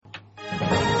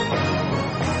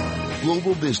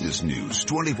Global business news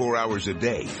 24 hours a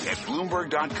day at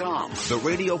Bloomberg.com, the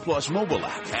Radio Plus mobile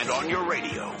app, and on your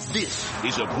radio. This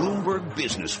is a Bloomberg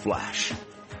Business Flash.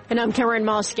 And I'm Karen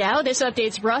Moscow. This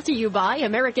update's brought to you by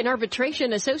American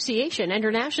Arbitration Association.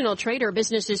 International trade or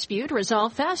business dispute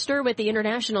resolved faster with the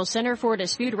International Center for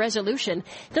Dispute Resolution,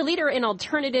 the leader in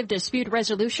alternative dispute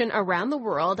resolution around the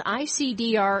world,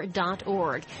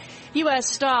 ICDR.org. U.S.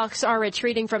 stocks are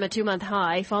retreating from a 2-month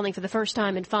high, falling for the first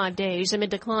time in 5 days amid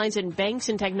declines in banks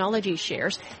and technology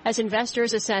shares as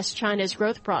investors assess China's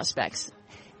growth prospects.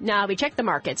 Now we check the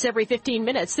markets every 15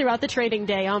 minutes throughout the trading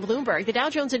day on Bloomberg. The Dow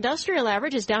Jones Industrial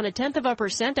Average is down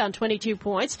 0.1%, down 22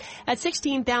 points at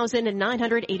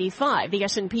 16,985. The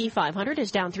S&P 500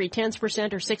 is down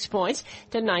 0.3% or 6 points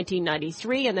to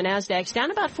 1993, and the Nasdaq's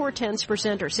down about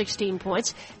 0.4% or 16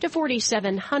 points to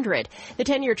 4,700. The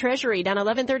 10-year Treasury down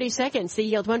 11.30 seconds. The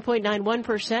yield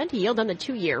 1.91%. Yield on the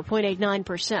 2-year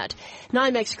 0.89%.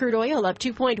 NYMEX crude oil up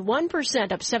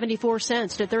 2.1%, up 74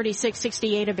 cents to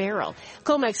 36.68 a barrel.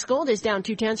 COMEX gold is down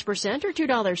 0.2% or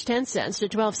 $2.10 to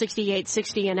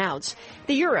 $12.6860 an ounce.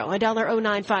 The euro,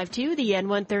 $1.0952, the yen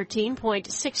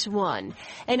 113.61.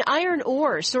 And iron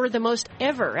ore soared the most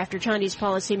ever after Chinese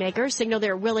policymakers signaled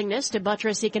their willingness to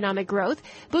buttress economic growth,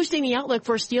 boosting the outlook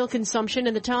for steel consumption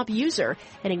in the top user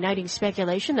and igniting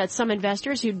speculation that some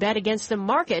investors who'd bet against the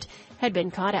market had been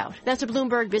caught out. That's a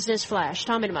Bloomberg Business Flash.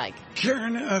 Tom and Mike.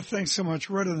 Karen, thanks so much.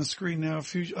 Right on the screen now.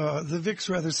 The VIX,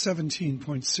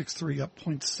 17.63, up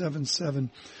 0.77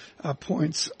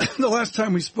 points. The last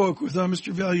time we spoke with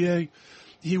Mr. Valliere,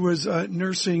 he was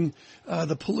nursing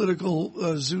the political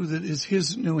zoo that is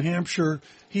his New Hampshire.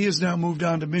 He has now moved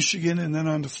on to Michigan and then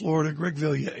on to Florida. Greg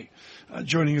Valliere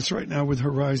joining us right now with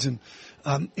Horizon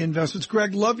Investments.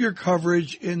 Greg, love your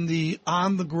coverage in the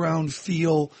on-the-ground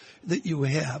feel that you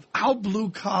have. How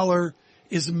blue-collar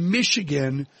is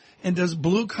Michigan, and does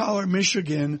blue-collar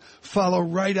Michigan follow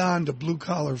right on to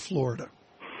blue-collar Florida?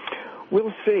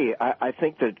 We'll see. I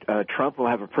think that Trump will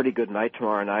have a pretty good night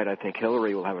tomorrow night. I think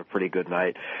Hillary will have a pretty good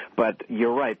night. But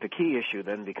you're right. The key issue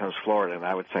then becomes Florida, and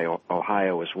I would say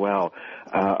Ohio as well,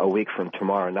 a week from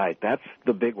tomorrow night. That's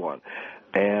the big one.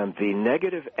 And the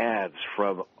negative ads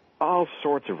from all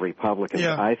sorts of Republicans,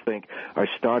 I think, are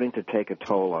starting to take a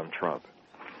toll on Trump.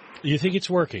 You think it's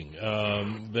working?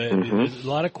 There's a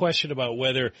lot of question about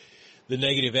whether the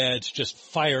negative ads just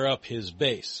fire up his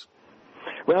base.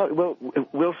 Well,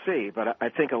 we'll see, but I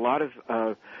think a lot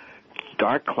of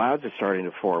dark clouds are starting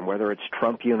to form, whether it's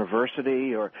Trump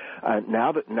University or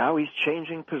now he's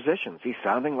changing positions. He's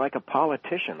sounding like a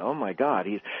politician. Oh, my God.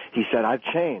 He said, I've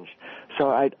changed. So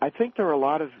I think there are a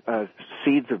lot of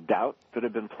seeds of doubt that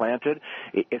have been planted.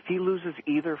 If he loses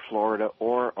either Florida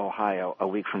or Ohio a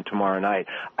week from tomorrow night,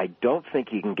 I don't think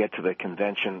he can get to the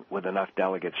convention with enough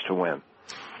delegates to win.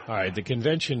 All right, the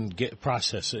convention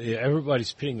process,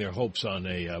 everybody's pinning their hopes on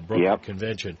a broken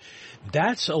convention.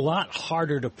 That's a lot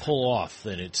harder to pull off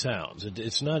than it sounds.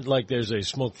 It's not like there's a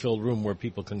smoke-filled room where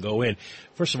people can go in.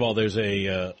 First of all, there's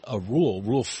a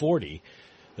Rule 40,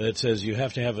 that says you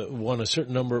have to have won a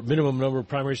certain minimum number of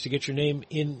primaries to get your name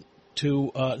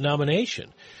into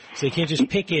nomination. So they can't just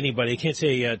pick anybody. They can't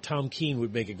say Tom Keene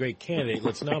would make a great candidate.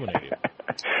 Let's nominate him.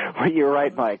 Well, you're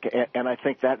right, Mike, and I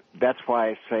think that's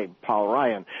why I say Paul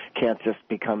Ryan can't just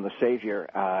become the savior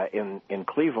in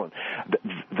Cleveland.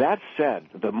 That said,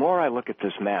 the more I look at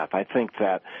this map, I think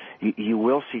that you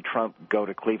will see Trump go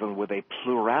to Cleveland with a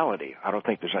plurality. I don't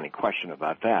think there's any question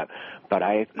about that, but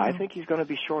I think he's going to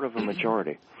be short of a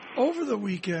majority. Over the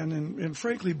weekend, and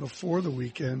frankly before the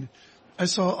weekend, I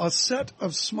saw a set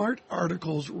of smart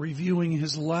articles reviewing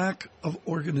his lack of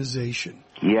organization.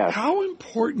 Yes. How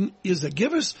important is that?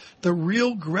 Give us the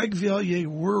real Greg Valliere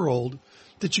world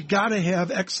that you got to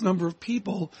have X number of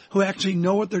people who actually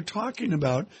know what they're talking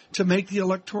about to make the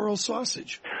electoral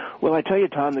sausage. Well, I tell you,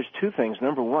 Tom, there's two things.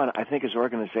 Number one, I think his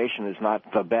organization is not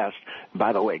the best.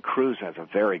 By the way, Cruz has a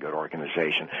very good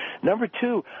organization. Number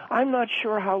two, I'm not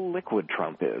sure how liquid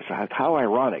Trump is. How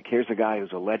ironic. Here's a guy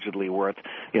who's allegedly worth,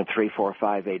 $3, $4, $5,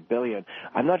 $8 billion.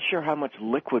 I'm not sure how much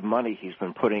liquid money he's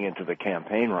been putting into the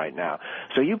campaign right now.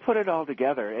 So you put it all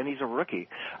together, and he's a rookie.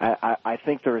 I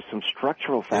think there are some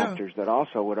structural factors that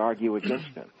also would argue against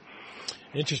him.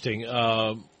 Interesting.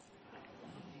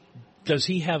 Does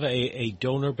he have a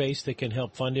donor base that can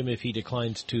help fund him if he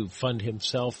declines to fund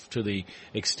himself to the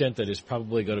extent that is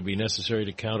probably going to be necessary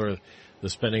to counter the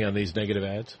spending on these negative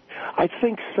ads? I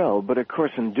think so, but of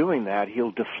course in doing that,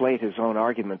 he'll deflate his own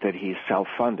argument that he's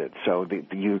self-funded. So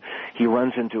he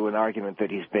runs into an argument that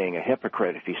he's being a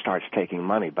hypocrite if he starts taking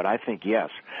money. But I think, yes,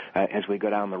 as we go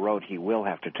down the road, he will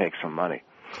have to take some money.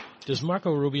 Does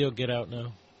Marco Rubio get out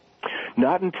now?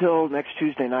 Not until next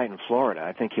Tuesday night in Florida.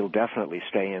 I think he'll definitely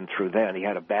stay in through then. He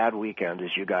had a bad weekend, as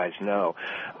you guys know.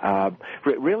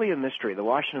 Really a mystery. The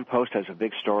Washington Post has a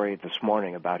big story this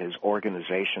morning about his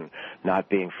organization not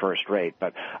being first rate,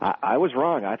 but I was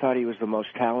wrong. I thought he was the most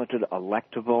talented,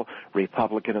 electable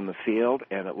Republican in the field,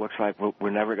 and it looks like we're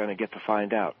never going to get to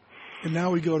find out. And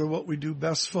now we go to what we do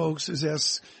best, folks,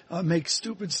 is make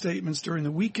stupid statements during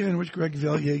the weekend, which Greg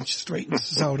Valliere straightens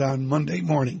us out on Monday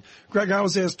morning. Greg, I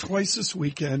was asked twice this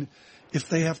weekend if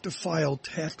they have to file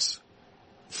tax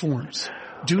forms.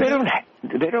 They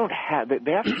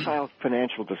have to file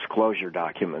financial disclosure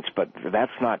documents, but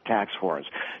that's not tax forms.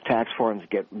 Tax forms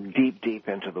get deep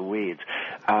into the weeds.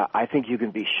 I think you can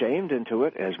be shamed into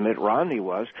it, as Mitt Romney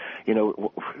was. You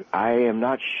know, I am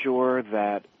not sure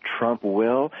that Trump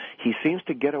will. He seems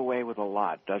to get away with a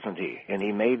lot, doesn't he? And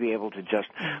he may be able to just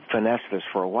finesse this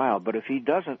for a while. But if he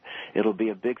doesn't, it'll be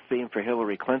a big theme for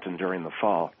Hillary Clinton during the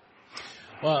fall.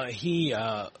 Well, he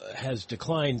has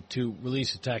declined to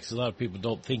release the taxes. A lot of people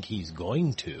don't think he's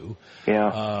going to.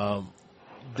 Yeah.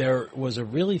 There was a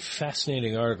really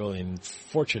fascinating article in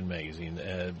Fortune magazine.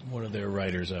 One of their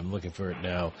writers, I'm looking for it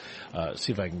now,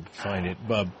 see if I can find it,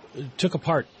 took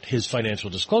apart his financial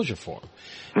disclosure form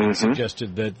and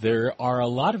suggested that there are a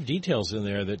lot of details in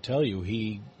there that tell you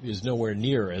he is nowhere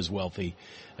near as wealthy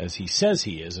as he says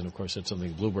he is. And, of course, that's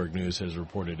something Bloomberg News has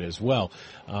reported as well.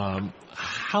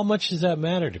 How much does that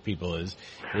matter to people?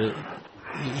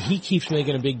 He keeps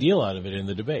making a big deal out of it in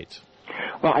the debates.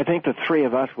 Well, I think the three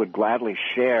of us would gladly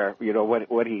share,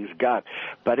 what he's got,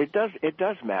 but it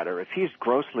does matter if he's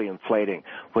grossly inflating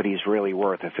what he's really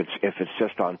worth. If it's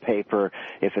just on paper,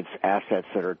 if it's assets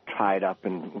that are tied up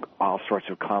in all sorts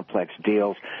of complex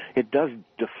deals, it does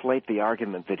deflate the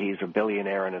argument that he's a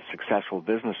billionaire and a successful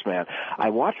businessman. I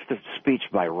watched the speech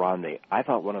by Romney. I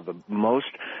thought one of the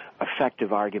most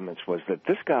effective arguments was that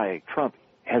this guy Trump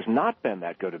has not been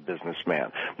that good a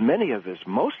businessman.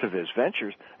 Most of his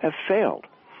ventures have failed.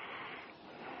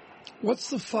 What's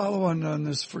the follow-on on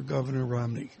this for Governor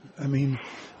Romney? I mean,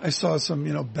 I saw some,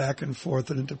 back and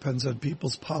forth, and it depends on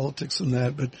people's politics and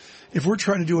that. But if we're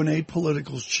trying to do an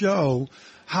apolitical show,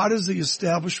 how does the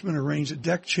establishment arrange the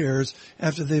deck chairs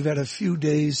after they've had a few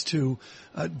days to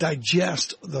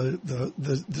digest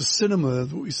the cinema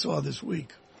that we saw this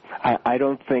week? I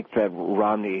don't think that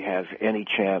Romney has any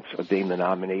chance of being the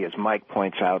nominee. As Mike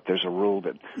points out, there's a rule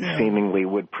that seemingly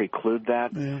would preclude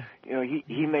that. Yeah.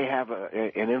 He may have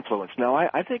an influence. Now,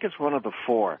 I think it's one of the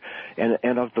four.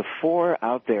 And of the four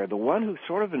out there, the one who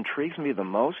sort of intrigues me the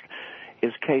most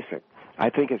is Kasich. I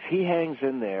think if he hangs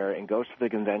in there and goes to the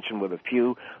convention with a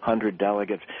few hundred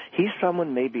delegates, he's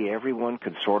someone maybe everyone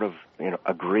could sort of,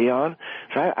 agree on.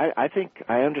 So I think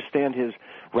I understand his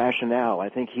rationale. I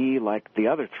think he, like the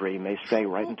other three, may stay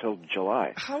right until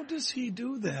July. How does he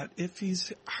do that if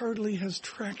he's hardly has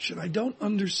traction? I don't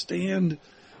understand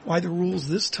why the rules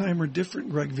this time are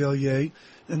different, Greg Valliere,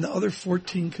 than the other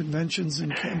 14 conventions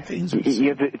and campaigns.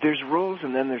 Yeah, there's rules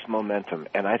and then there's momentum.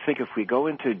 And I think if we go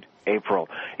into April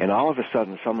and all of a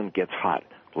sudden someone gets hot,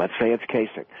 let's say it's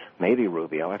Kasich, maybe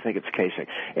Rubio, I think it's Kasich,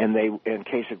 and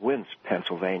Kasich wins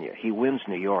Pennsylvania. He wins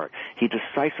New York. He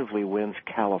decisively wins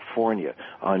California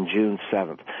on June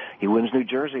 7th. He wins New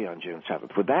Jersey on June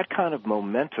 7th. With that kind of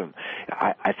momentum,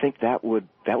 I think that would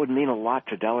mean a lot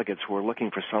to delegates who are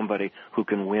looking for somebody who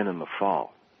can win in the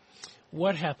fall.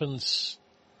 What happens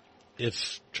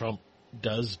if Trump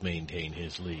does maintain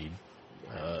his lead,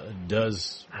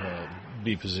 does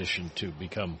be positioned to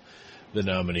become the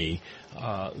nominee?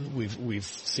 We've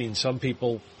seen some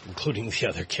people, including the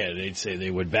other candidates, say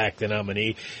they would back the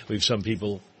nominee. We've some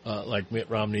people like Mitt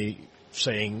Romney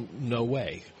saying no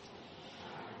way.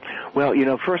 Well,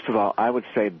 first of all, I would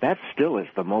say that still is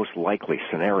the most likely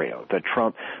scenario, that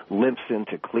Trump limps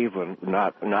into Cleveland,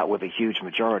 not with a huge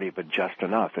majority, but just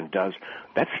enough, and does.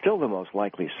 That's still the most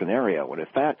likely scenario. And if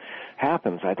that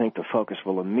happens, I think the focus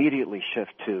will immediately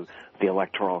shift to the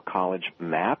Electoral College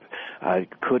map.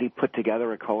 Could he put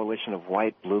together a coalition of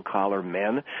white, blue-collar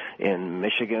men in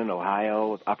Michigan,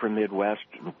 Ohio, upper Midwest,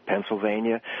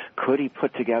 Pennsylvania? Could he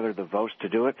put together the votes to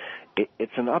do it?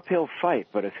 It's an uphill fight,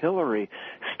 but if Hillary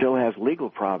still has legal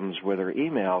problems with her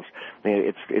emails,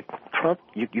 Trump.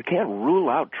 You can't rule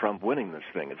out Trump winning this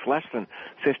thing. It's less than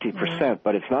 50%,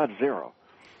 but it's not zero.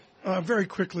 Very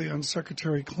quickly on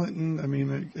Secretary Clinton, I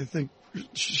mean, I think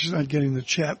she's not getting the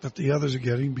chat that the others are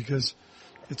getting because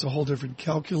it's a whole different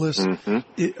calculus.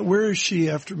 Where is she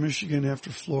after Michigan,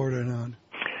 after Florida and on?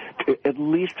 at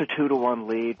least a 2-1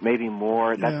 lead, maybe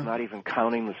more. That's not even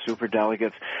counting the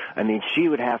superdelegates. I mean, she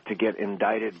would have to get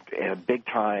indicted big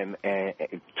time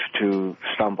to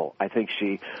stumble. I think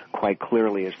she quite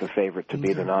clearly is the favorite to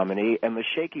be the nominee and the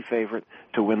shaky favorite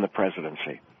to win the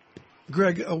presidency.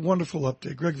 Greg, a wonderful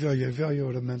update. Greg Valliere, value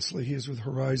it immensely. He is with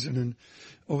Horizon and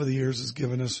over the years has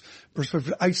given us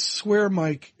perspective. I swear,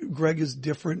 Mike, Greg is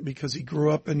different because he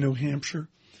grew up in New Hampshire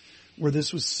where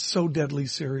this was so deadly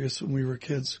serious when we were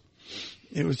kids.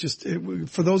 It was just,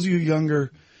 for those of you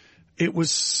younger, it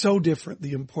was so different,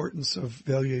 the importance of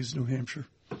Valliere's New Hampshire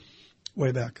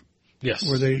way back. Yes.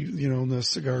 Where they, in the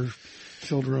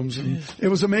cigar-filled rooms. And it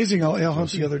was amazing how Al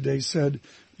Hunt the other day said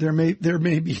there may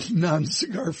be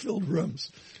non-cigar-filled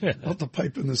rooms out the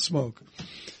pipe and the smoke.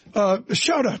 A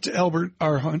shout-out to Albert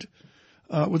R. Hunt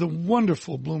with a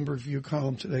wonderful Bloomberg View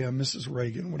column today on Mrs.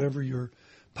 Reagan, whatever your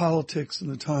politics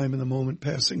and the time and the moment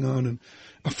passing on. And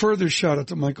a further shout-out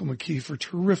to Michael McKee for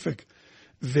terrific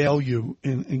value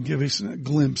in giving us a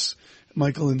glimpse,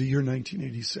 Michael, into your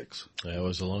 1986. That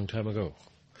was a long time ago.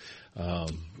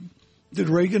 Did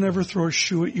Reagan ever throw a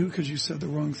shoe at you because you said the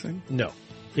wrong thing? No.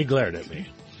 He glared at me,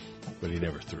 but he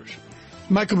never threw a shoe.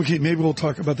 Michael McKee, maybe we'll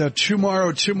talk about that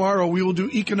tomorrow. Tomorrow we will do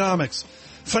economics,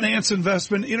 finance,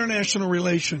 investment, international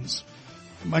relations.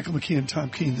 Michael McKee and Tom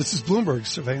Keene. This is Bloomberg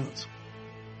Surveillance.